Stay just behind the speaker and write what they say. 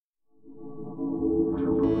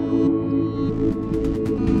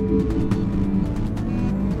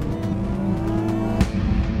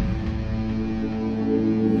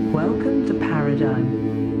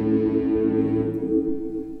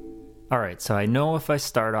All right, so I know if I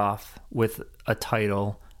start off with a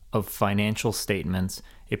title of financial statements,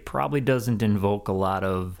 it probably doesn't invoke a lot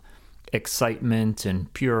of excitement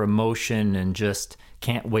and pure emotion and just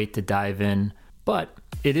can't wait to dive in. But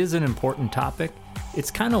it is an important topic.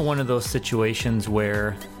 It's kind of one of those situations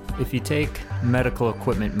where if you take medical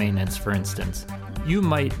equipment maintenance, for instance, you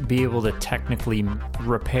might be able to technically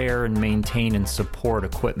repair and maintain and support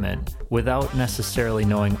equipment without necessarily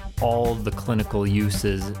knowing all the clinical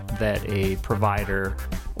uses that a provider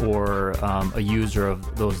or a user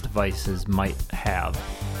of those devices might have.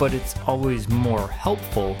 But it's always more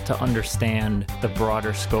helpful to understand the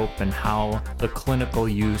broader scope and how the clinical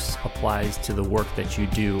use applies to the work that you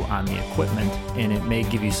do on the equipment, and it may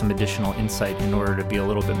give you some additional insight in order to be a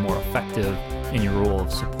little bit more effective in your role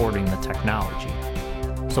of supporting the technology.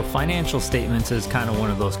 So financial statements is kind of one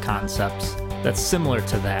of those concepts that's similar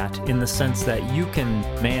to that in the sense that you can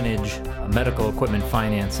manage medical equipment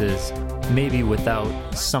finances maybe without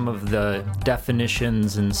some of the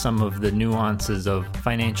definitions and some of the nuances of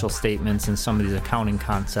financial statements and some of these accounting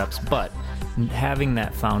concepts, but having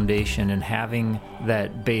that foundation and having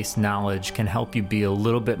that base knowledge can help you be a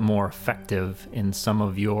little bit more effective in some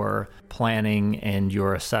of your planning and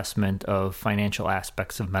your assessment of financial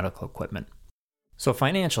aspects of medical equipment. So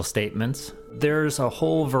financial statements, there's a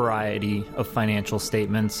whole variety of financial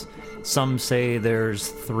statements. Some say there's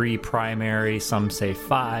 3 primary, some say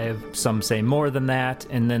 5, some say more than that,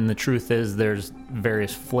 and then the truth is there's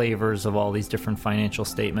various flavors of all these different financial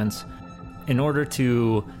statements. In order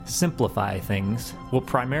to simplify things, we'll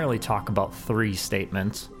primarily talk about 3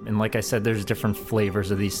 statements. And like I said, there's different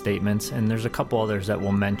flavors of these statements, and there's a couple others that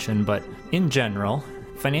we'll mention, but in general,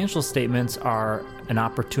 financial statements are an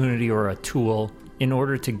opportunity or a tool in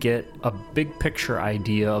order to get a big picture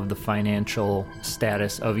idea of the financial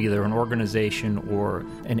status of either an organization or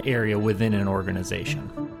an area within an organization.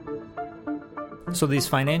 So these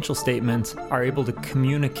financial statements are able to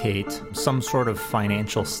communicate some sort of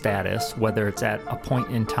financial status, whether it's at a point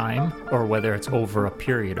in time or whether it's over a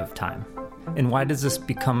period of time. And why does this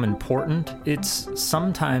become important? It's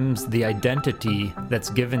sometimes the identity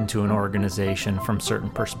that's given to an organization from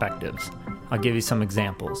certain perspectives. I'll give you some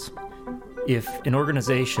examples. If an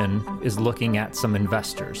organization is looking at some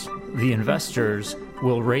investors, the investors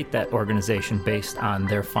will rate that organization based on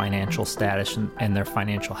their financial status and their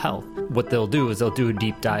financial health. What they'll do is they'll do a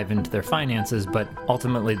deep dive into their finances, but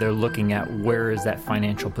ultimately they're looking at where is that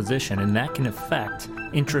financial position, and that can affect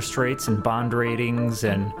interest rates and bond ratings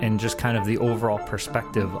and just kind of the overall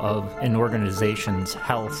perspective of an organization's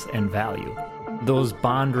health and value. Those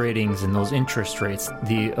bond ratings and those interest rates,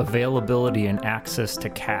 the availability and access to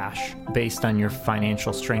cash based on your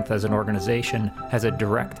financial strength as an organization has a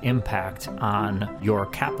direct impact on your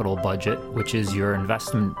capital budget, which is your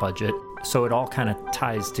investment budget. So it all kind of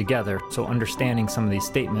ties together. So understanding some of these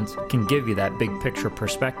statements can give you that big picture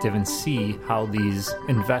perspective and see how these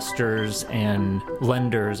investors and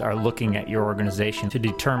lenders are looking at your organization to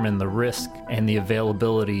determine the risk and the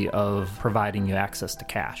availability of providing you access to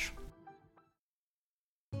cash.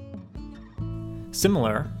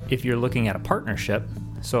 Similar, if you're looking at a partnership,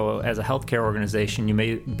 so as a healthcare organization, you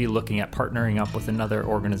may be looking at partnering up with another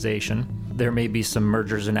organization. There may be some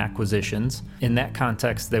mergers and acquisitions. In that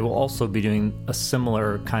context, they will also be doing a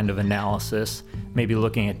similar kind of analysis, maybe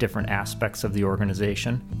looking at different aspects of the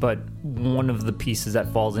organization. But one of the pieces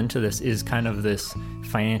that falls into this is kind of this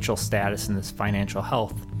financial status and this financial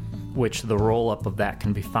health, which the roll-up of that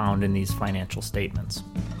can be found in these financial statements.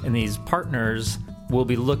 And these partners will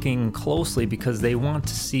be looking closely because they want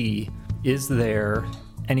to see, is there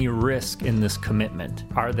any risk in this commitment?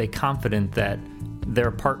 Are they confident that their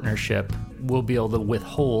partnership will be able to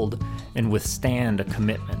withhold and withstand a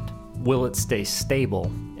commitment? Will it stay stable?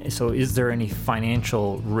 So is there any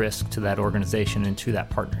financial risk to that organization and to that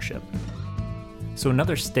partnership? So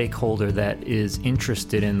another stakeholder that is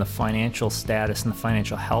interested in the financial status and the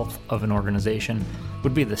financial health of an organization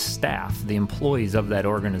would be the staff, the employees of that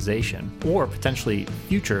organization, or potentially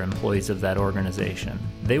future employees of that organization.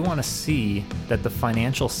 They want to see that the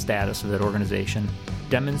financial status of that organization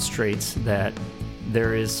demonstrates that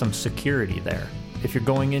there is some security there. If you're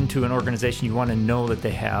going into an organization, you want to know that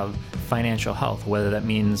they have financial health, whether that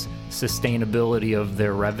means sustainability of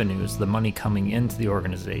their revenues, the money coming into the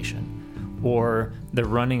organization, or they're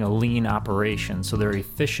running a lean operation, so they're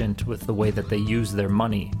efficient with the way that they use their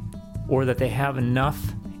money, or that they have enough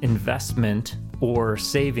investment or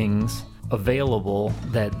savings available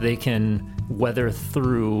that they can weather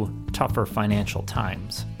through tougher financial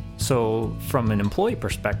times. So from an employee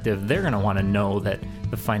perspective, they're going to want to know that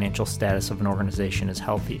the financial status of an organization is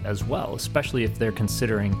healthy as well, especially if they're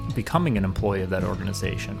considering becoming an employee of that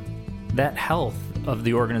organization. that health of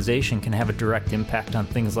the organization can have a direct impact on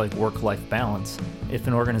things like work-life balance. If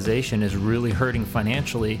an organization is really hurting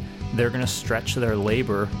financially, they're going to stretch their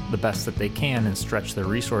labor the best that they can and stretch their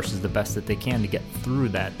resources the best that they can to get through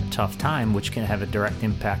that tough time, which can have a direct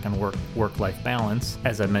impact on work-life balance.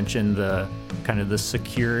 As I mentioned, the kind of the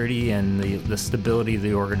security and the stability of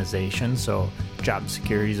the organization. So job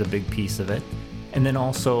security is a big piece of it. And then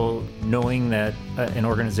also knowing that an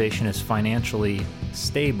organization is financially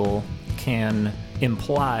stable can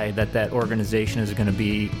imply that that organization is going to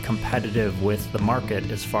be competitive with the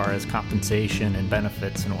market as far as compensation and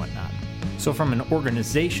benefits and whatnot. So from an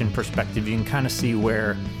organization perspective, you can kind of see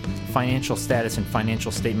where financial status and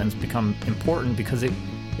financial statements become important, because it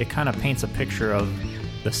kind of paints a picture of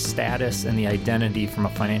the status and the identity from a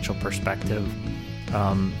financial perspective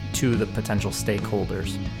to the potential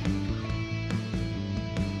stakeholders.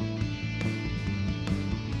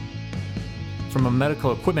 From a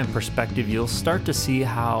medical equipment perspective, you'll start to see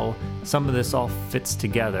how some of this all fits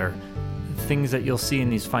together. Things that you'll see in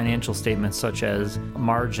these financial statements, such as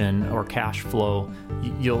margin or cash flow,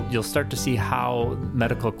 you'll start to see how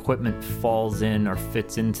medical equipment falls in or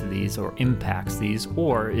fits into these or impacts these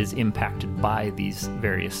or is impacted by these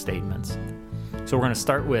various statements. So we're going to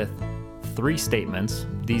start with 3 statements.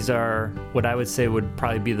 These are what I would say would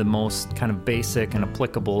probably be the most kind of basic and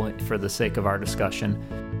applicable for the sake of our discussion.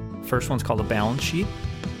 First one's called a balance sheet.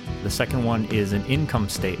 The second one is an income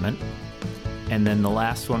statement. And then the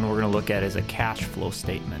last one we're going to look at is a cash flow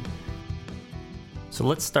statement. So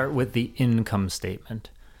let's start with the income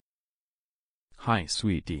statement. Hi,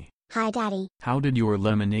 sweetie. Hi, Daddy. How did your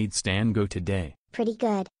lemonade stand go today? Pretty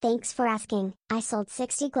good, thanks for asking. I sold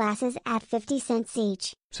 60 glasses at 50 cents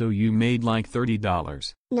each. So you made like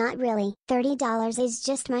 $30. Not really. $30 is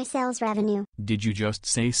just my sales revenue. Did you just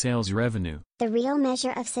say sales revenue? The real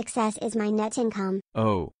measure of success is my net income.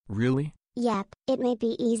 Oh, really? Yep, it may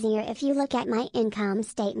be easier if you look at my income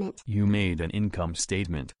statement. You made an income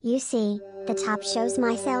statement. You see, the top shows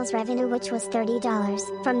my sales revenue, which was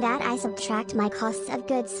 $30. From that I subtract my costs of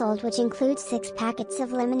goods sold, which includes 6 packets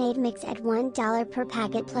of lemonade mix at $1 per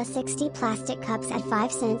packet plus 60 plastic cups at 5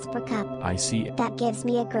 cents per cup. I see. That gives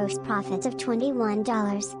me a gross profit of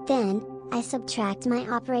 $21. Then, I subtract my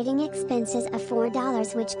operating expenses of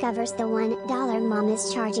 $4, which covers the $1 Mom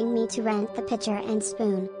is charging me to rent the pitcher and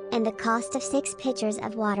spoon, and the cost of 6 pitchers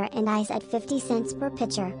of water and ice at 50 cents per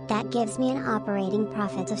pitcher. That gives me an operating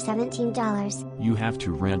profit of $17. You have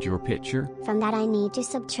to rent your pitcher? From that I need to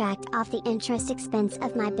subtract off the interest expense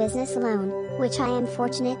of my business loan, which I am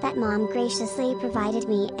fortunate that Mom graciously provided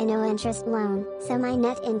me a no-interest loan, so my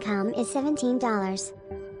net income is $17.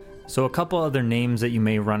 So a couple other names that you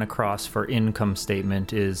may run across for income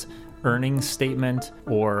statement is earnings statement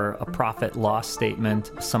or a profit loss statement.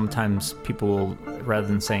 Sometimes people will, rather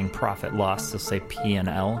than saying profit loss, they'll say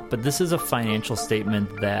P&L. But this is a financial statement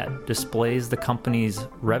that displays the company's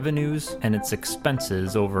revenues and its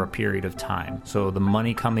expenses over a period of time. So the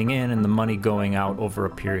money coming in and the money going out over a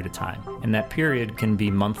period of time. And that period can be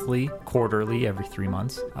monthly, quarterly, every 3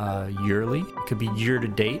 months, yearly. It could be year to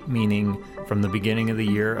date, meaning from the beginning of the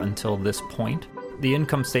year until this point. The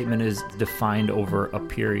income statement is defined over a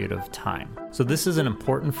period of time. So this is an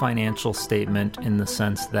important financial statement in the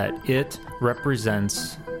sense that it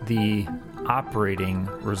represents the operating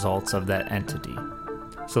results of that entity.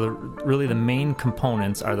 So really the main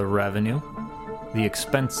components are the revenue, the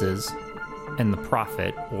expenses, and the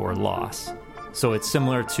profit or loss. So it's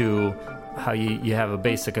similar to how you have a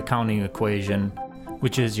basic accounting equation,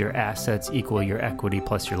 which is your assets equal your equity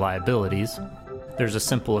plus your liabilities. There's a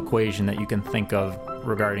simple equation that you can think of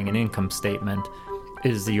regarding an income statement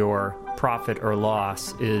is your profit or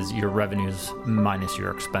loss is your revenues minus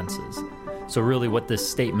your expenses. So really what this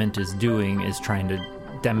statement is doing is trying to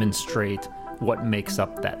demonstrate what makes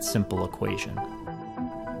up that simple equation.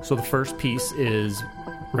 So the first piece is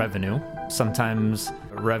revenue. Sometimes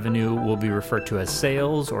revenue will be referred to as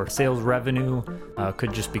sales or sales revenue.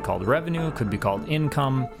 Could just be called revenue, could be called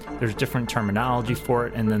income. There's different terminology for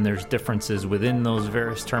it, and then there's differences within those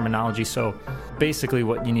various terminology. So basically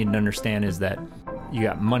what you need to understand is that you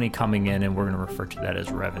got money coming in, and we're going to refer to that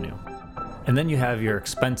as revenue. And then you have your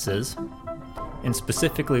expenses, and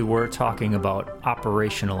specifically we're talking about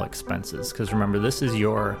operational expenses, because remember, this is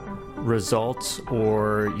your results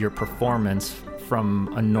or your performance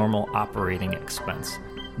from a normal operating expense,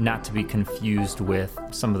 not to be confused with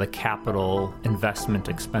some of the capital investment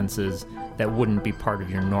expenses that wouldn't be part of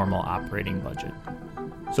your normal operating budget.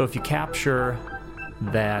 So if you capture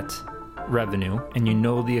that revenue and you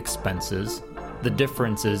know the expenses, the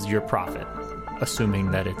difference is your profit,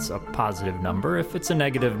 assuming that it's a positive number. If it's a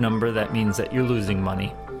negative number, that means that you're losing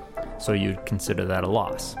money. so you'd consider that a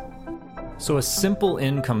loss. So a simple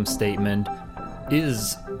income statement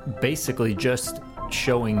is basically just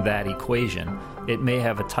showing that equation. It may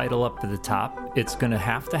have a title up at the top. It's going to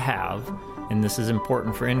have, and this is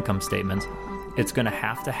important for income statements, it's going to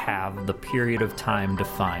have the period of time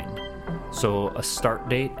defined. So a start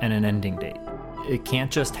date and an ending date. It can't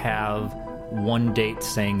just have one date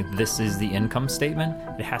saying this is the income statement.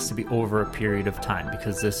 It has to be over a period of time,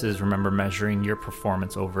 because this is, remember, measuring your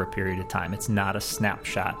performance over a period of time. It's not a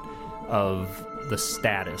snapshot of the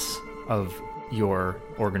status of your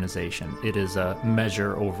organization. It is a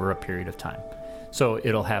measure over a period of time. So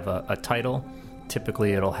it'll have a title.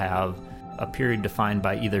 Typically it'll have a period defined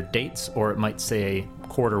by either dates, or it might say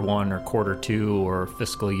quarter 1 or quarter 2 or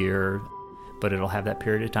fiscal year, but it'll have that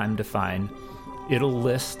period of time defined. It'll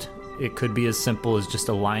list, it could be as simple as just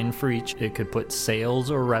a line for each. It could put sales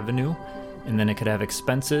or revenue, and then it could have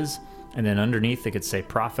expenses, and then underneath it could say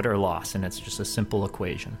profit or loss, and it's just a simple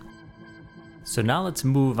equation. So now let's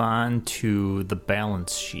move on to the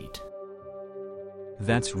balance sheet.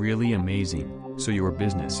 That's really amazing. So your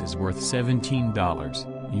business is worth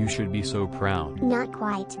 $17. You should be so proud. Not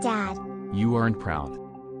quite, Dad. You aren't proud.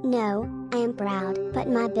 No, I am proud, but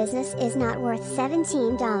my business is not worth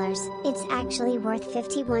 $17. It's actually worth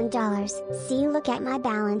 $51. See, look at my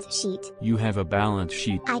balance sheet. You have a balance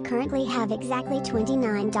sheet. I currently have exactly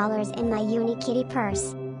 $29 in my Unikitty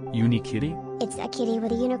purse. Unikitty? It's a kitty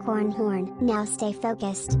with a unicorn horn. Now stay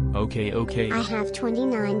focused. Okay. I have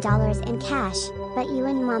 $29 in cash, but you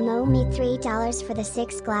and Mom owe me $3 for the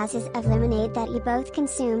 6 glasses of lemonade that you both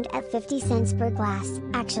consumed at 50 cents per glass.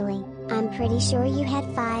 Actually, I'm pretty sure you had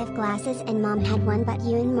 5 glasses and Mom had 1, but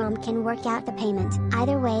you and Mom can work out the payment.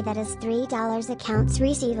 Either way, that is $3 accounts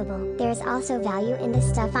receivable. There's also value in the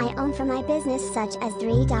stuff I own for my business, such as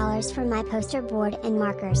 $3 for my poster board and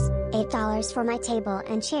markers, $8 for my table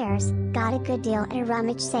and chairs, got a good deal at a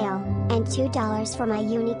rummage sale, and $2 for my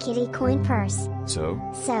Unikitty coin purse. So,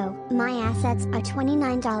 my assets are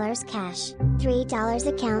 $29 cash, $3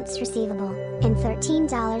 accounts receivable, and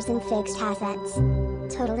 $13 in fixed assets,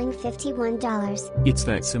 totaling $51. it's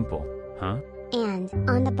that simple, huh? And,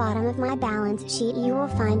 on the bottom of my balance sheet you will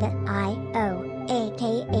find that I owe,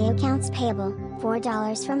 aka accounts payable,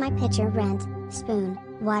 $4 for my pitcher rent, spoon,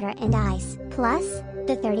 water and ice, plus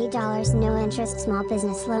the $30 no-interest small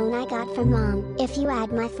business loan I got from Mom. If you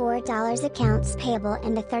add my $4 accounts payable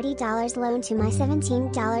and the $30 loan to my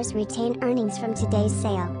 $17 retained earnings from today's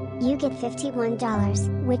sale, you get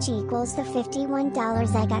 $51, which equals the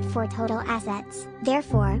 $51 I got for total assets.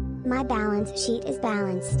 Therefore, my balance sheet is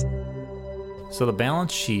balanced. So the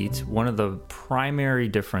balance sheet, one of the primary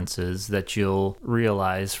differences that you'll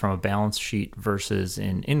realize from a balance sheet versus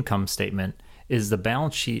an income statement is the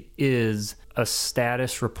balance sheet is a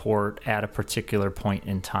status report at a particular point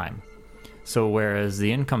in time. So whereas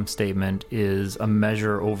the income statement is a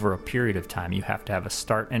measure over a period of time, you have to have a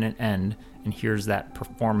start and an end, and here's that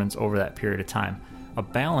performance over that period of time. A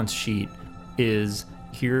balance sheet is,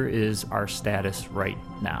 here is our status right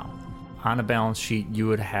now. On a balance sheet, you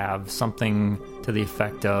would have something to the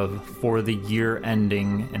effect of for the year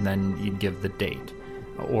ending, and then you'd give the date.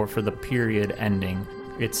 Or for the period ending,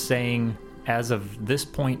 it's saying, as of this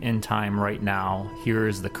point in time right now, here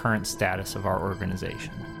is the current status of our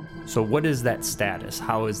organization. So what is that status?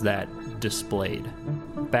 How is that displayed?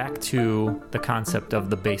 Back to the concept of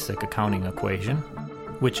the basic accounting equation,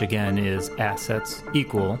 which again is assets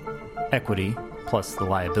equal equity plus the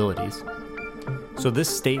liabilities. So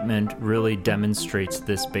this statement really demonstrates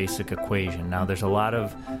this basic equation. Now there's a lot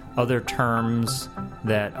of other terms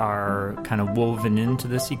that are kind of woven into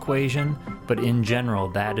this equation, but in general,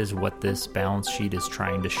 that is what this balance sheet is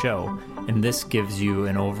trying to show. And this gives you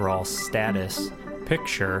an overall status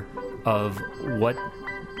picture of what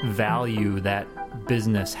value that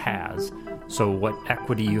business has. So what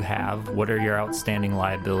equity you have, what are your outstanding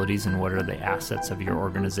liabilities, and what are the assets of your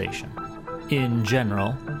organization. In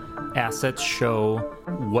general, assets show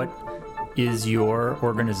what is your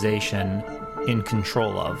organization in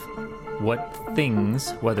control of. What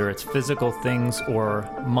things, whether it's physical things or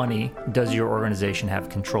money, does your organization have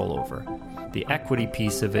control over? The equity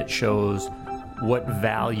piece of it shows what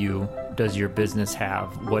value does your business have,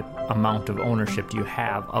 what amount of ownership do you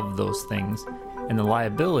have of those things. And the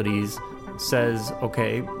liabilities says,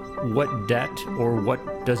 okay, what debt or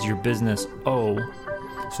what does your business owe?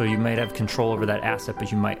 So you might have control over that asset,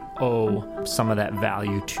 but you might owe some of that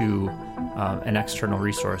value to an external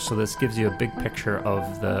resource. So this gives you a big picture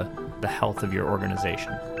of the health of your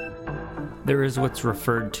organization. There is what's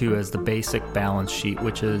referred to as the basic balance sheet,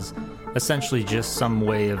 which is essentially just some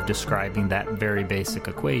way of describing that very basic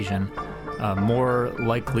equation. More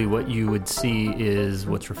likely what you would see is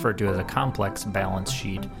what's referred to as a complex balance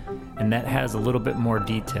sheet, and that has a little bit more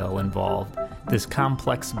detail involved. This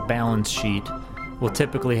complex balance sheet will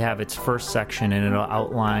typically have its first section, and it'll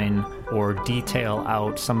outline or detail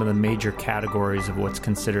out some of the major categories of what's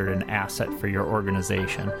considered an asset for your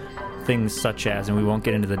organization. Things such as, and we won't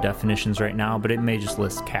get into the definitions right now, but it may just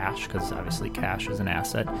list cash, because obviously cash is an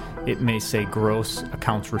asset. It may say gross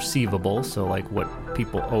accounts receivable, so like what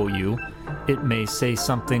people owe you. It may say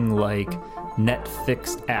something like net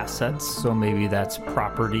fixed assets, so maybe that's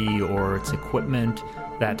property or it's equipment,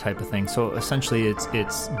 that type of thing. So essentially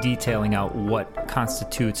it's detailing out what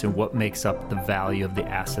constitutes and what makes up the value of the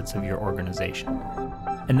assets of your organization.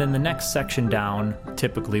 And then the next section down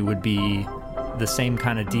typically would be the same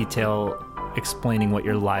kind of detail explaining what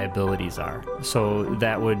your liabilities are. So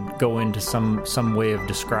that would go into some way of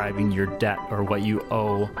describing your debt or what you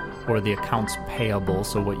owe, or the accounts payable,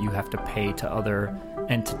 so what you have to pay to other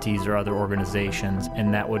entities or other organizations,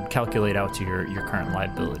 and that would calculate out to your current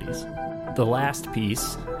liabilities. The last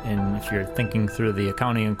piece, and if you're thinking through the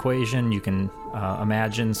accounting equation, you can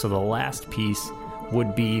imagine, so the last piece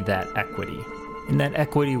would be that equity. And that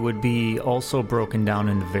equity would be also broken down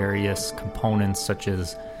into various components such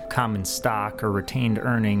as common stock or retained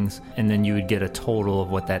earnings, and then you would get a total of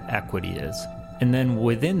what that equity is. And then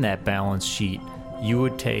within that balance sheet, you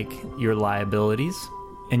would take your liabilities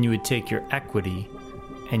and you would take your equity,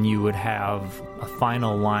 and you would have a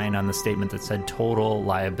final line on the statement that said total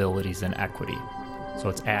liabilities and equity. So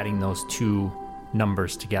it's adding those two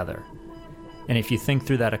numbers together. And if you think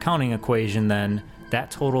through that accounting equation, then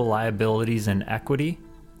that total liabilities and equity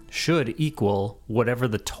should equal whatever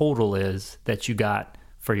the total is that you got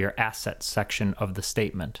for your assets section of the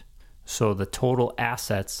statement. So the total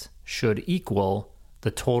assets should equal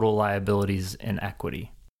the total liabilities and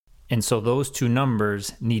equity. And so those two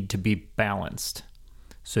numbers need to be balanced.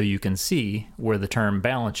 So you can see where the term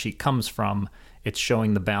balance sheet comes from. It's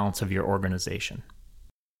showing the balance of your organization.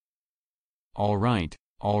 All right.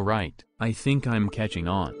 I think I'm catching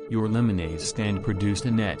on. Your lemonade stand produced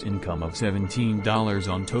a net income of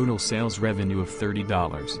 $17 on total sales revenue of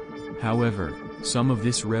 $30. However, some of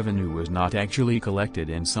this revenue was not actually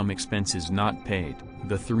collected and some expenses not paid.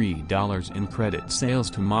 The $3 in credit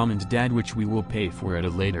sales to mom and dad, which we will pay for at a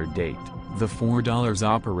later date. The $4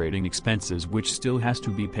 operating expenses, which still has to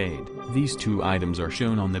be paid. These two items are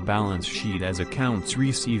shown on the balance sheet as accounts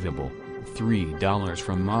receivable, $3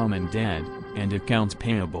 from mom and dad, and accounts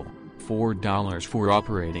payable, $4 for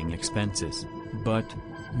operating expenses. But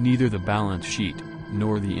neither the balance sheet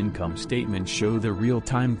nor the income statement show the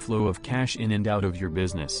real-time flow of cash in and out of your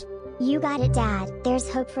business. You got it, Dad. There's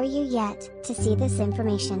hope for you yet. To see this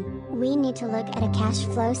information, we need to look at a cash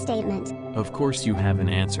flow statement. Of course you have an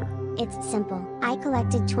answer. It's simple. I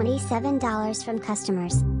collected $27 from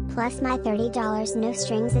customers, plus my $30 no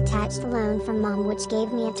strings attached loan from mom, which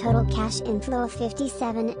gave me a total cash inflow of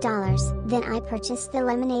 $57. Then I purchased the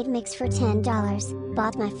lemonade mix for $10,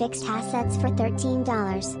 bought my fixed assets for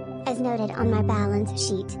 $13, as noted on my balance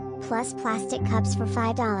sheet, plus plastic cups for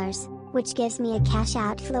 $5, which gives me a cash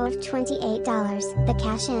outflow of $28. The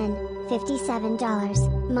cash in,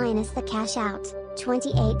 $57, minus the cash out,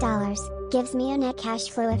 $28, gives me a net cash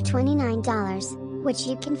flow of $29, which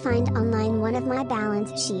you can find on line 1 of my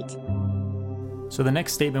balance sheet. So the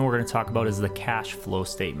next statement we're going to talk about is the cash flow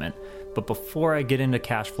statement. But before I get into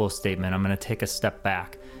cash flow statement, I'm going to take a step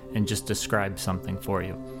back and just describe something for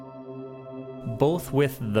you. Both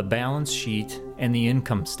with the balance sheet and the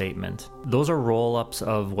income statement, those are roll-ups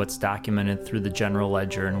of what's documented through the general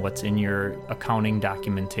ledger and what's in your accounting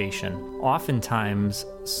documentation. Oftentimes,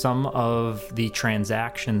 some of the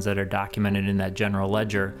transactions that are documented in that general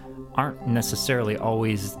ledger aren't necessarily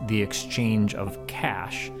always the exchange of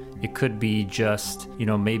cash. It could be just,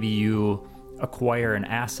 maybe you acquire an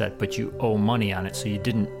asset, but you owe money on it. So you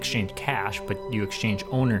didn't exchange cash, but you exchange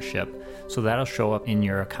ownership. So that'll show up in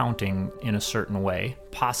your accounting in a certain way.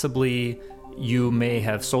 Possibly you may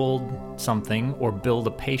have sold something or billed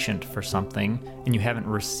a patient for something and you haven't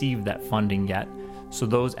received that funding yet. So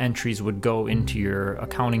those entries would go into your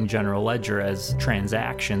accounting general ledger as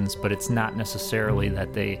transactions, but it's not necessarily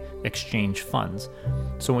that they exchange funds.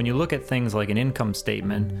 So when you look at things like an income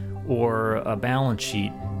statement or a balance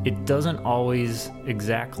sheet, it doesn't always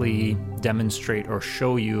exactly demonstrate or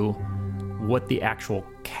show you what the actual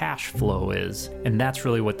cash flow is. And that's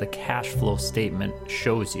really what the cash flow statement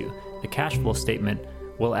shows you. The cash flow statement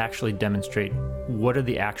will actually demonstrate what are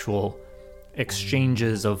the actual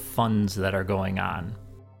exchanges of funds that are going on.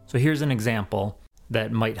 So here's an example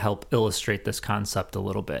that might help illustrate this concept a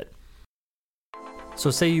little bit. So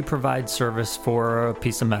say you provide service for a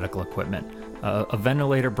piece of medical equipment. A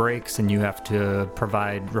ventilator breaks and you have to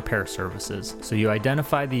provide repair services. So you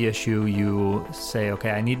identify the issue, you say,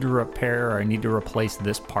 okay, I need to repair or I need to replace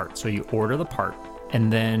this part. So you order the part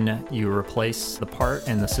and then you replace the part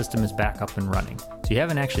and the system is back up and running. So you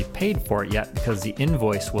haven't actually paid for it yet because the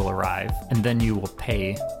invoice will arrive and then you will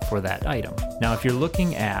pay for that item. Now, if you're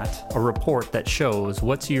looking at a report that shows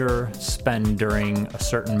what's your spend during a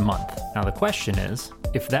certain month, now the question is,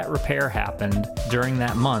 if that repair happened during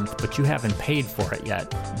that month, but you haven't paid for it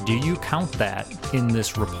yet, do you count that in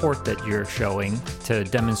this report that you're showing to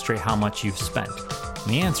demonstrate how much you've spent? And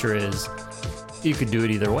the answer is, you could do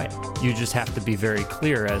it either way. You just have to be very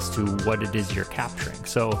clear as to what it is you're capturing.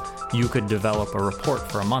 So you could develop a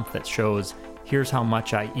report for a month that shows, here's how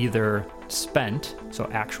much I either spent, so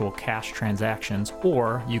actual cash transactions,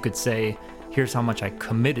 or you could say, here's how much I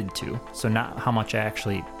committed to. So not how much I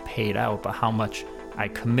actually paid out, but how much I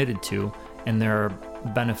committed to, and there are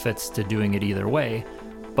benefits to doing it either way.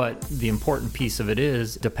 But the important piece of it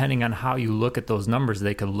is, depending on how you look at those numbers,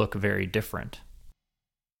 they could look very different.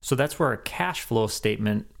 So that's where a cash flow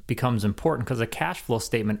statement becomes important, because a cash flow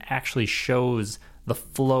statement actually shows the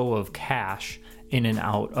flow of cash in and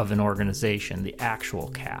out of an organization, the actual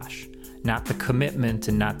cash, not the commitment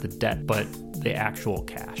and not the debt, but the actual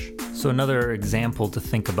cash. So another example to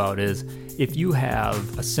think about is if you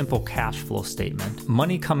have a simple cash flow statement,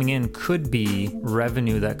 money coming in could be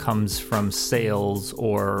revenue that comes from sales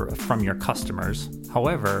or from your customers.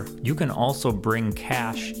 However, you can also bring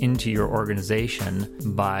cash into your organization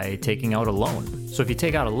by taking out a loan. So if you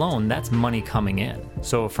take out a loan, that's money coming in.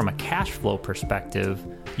 So from a cash flow perspective,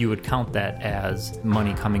 you would count that as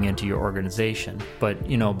money coming into your organization. But,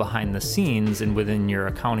 behind the scenes and within your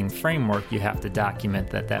accounting framework, you have to document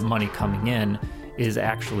that money coming in is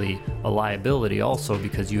actually a liability also,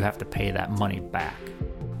 because you have to pay that money back.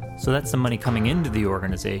 So that's the money coming into the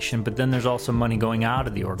organization, but then there's also money going out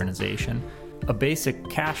of the organization. A basic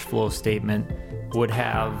cash flow statement would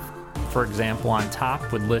have, for example, on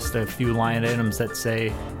top would list a few line items that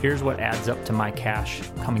say, here's what adds up to my cash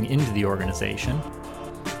coming into the organization.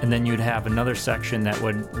 And then you'd have another section that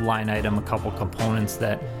would line item a couple components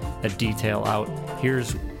that detail out,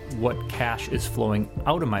 here's what cash is flowing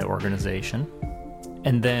out of my organization.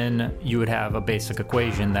 And then you would have a basic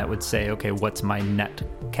equation that would say, okay, what's my net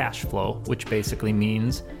cash flow, which basically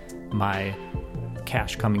means my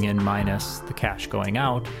cash coming in minus the cash going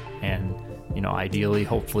out. And, ideally,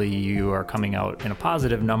 hopefully you are coming out in a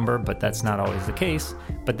positive number, but that's not always the case.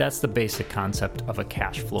 But that's the basic concept of a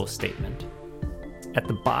cash flow statement. At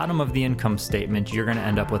the bottom of the income statement, you're going to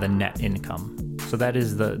end up with a net income. So that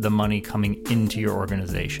is the money coming into your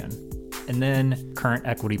organization. And then current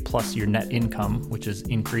equity plus your net income, which is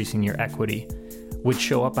increasing your equity, would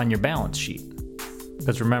show up on your balance sheet.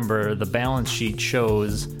 Because remember, the balance sheet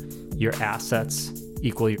shows your assets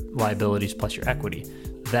equal your liabilities plus your equity.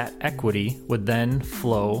 That equity would then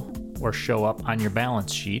flow or show up on your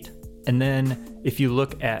balance sheet. And then if you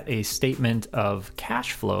look at a statement of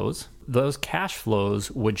cash flows, those cash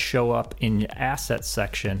flows would show up in the assets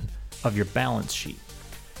section of your balance sheet,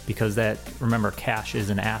 because remember, cash is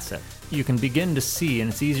an asset. You can begin to see, and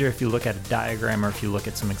it's easier if you look at a diagram or if you look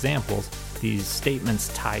at some examples, these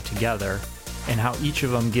statements tie together and how each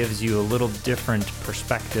of them gives you a little different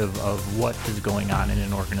perspective of what is going on in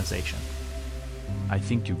an organization. I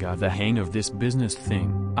think you got the hang of this business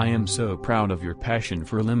thing. I am so proud of your passion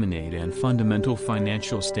for Lemonade and fundamental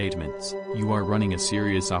financial statements. You are running a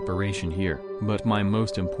serious operation here. But my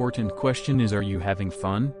most important question is, are you having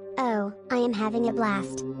fun? Oh, I am having a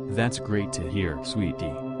blast. That's great to hear,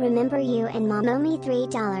 sweetie. Remember, you and Mom owe me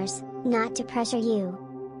 $3, not to pressure you.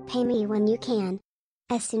 Pay me when you can.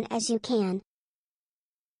 As soon as you can.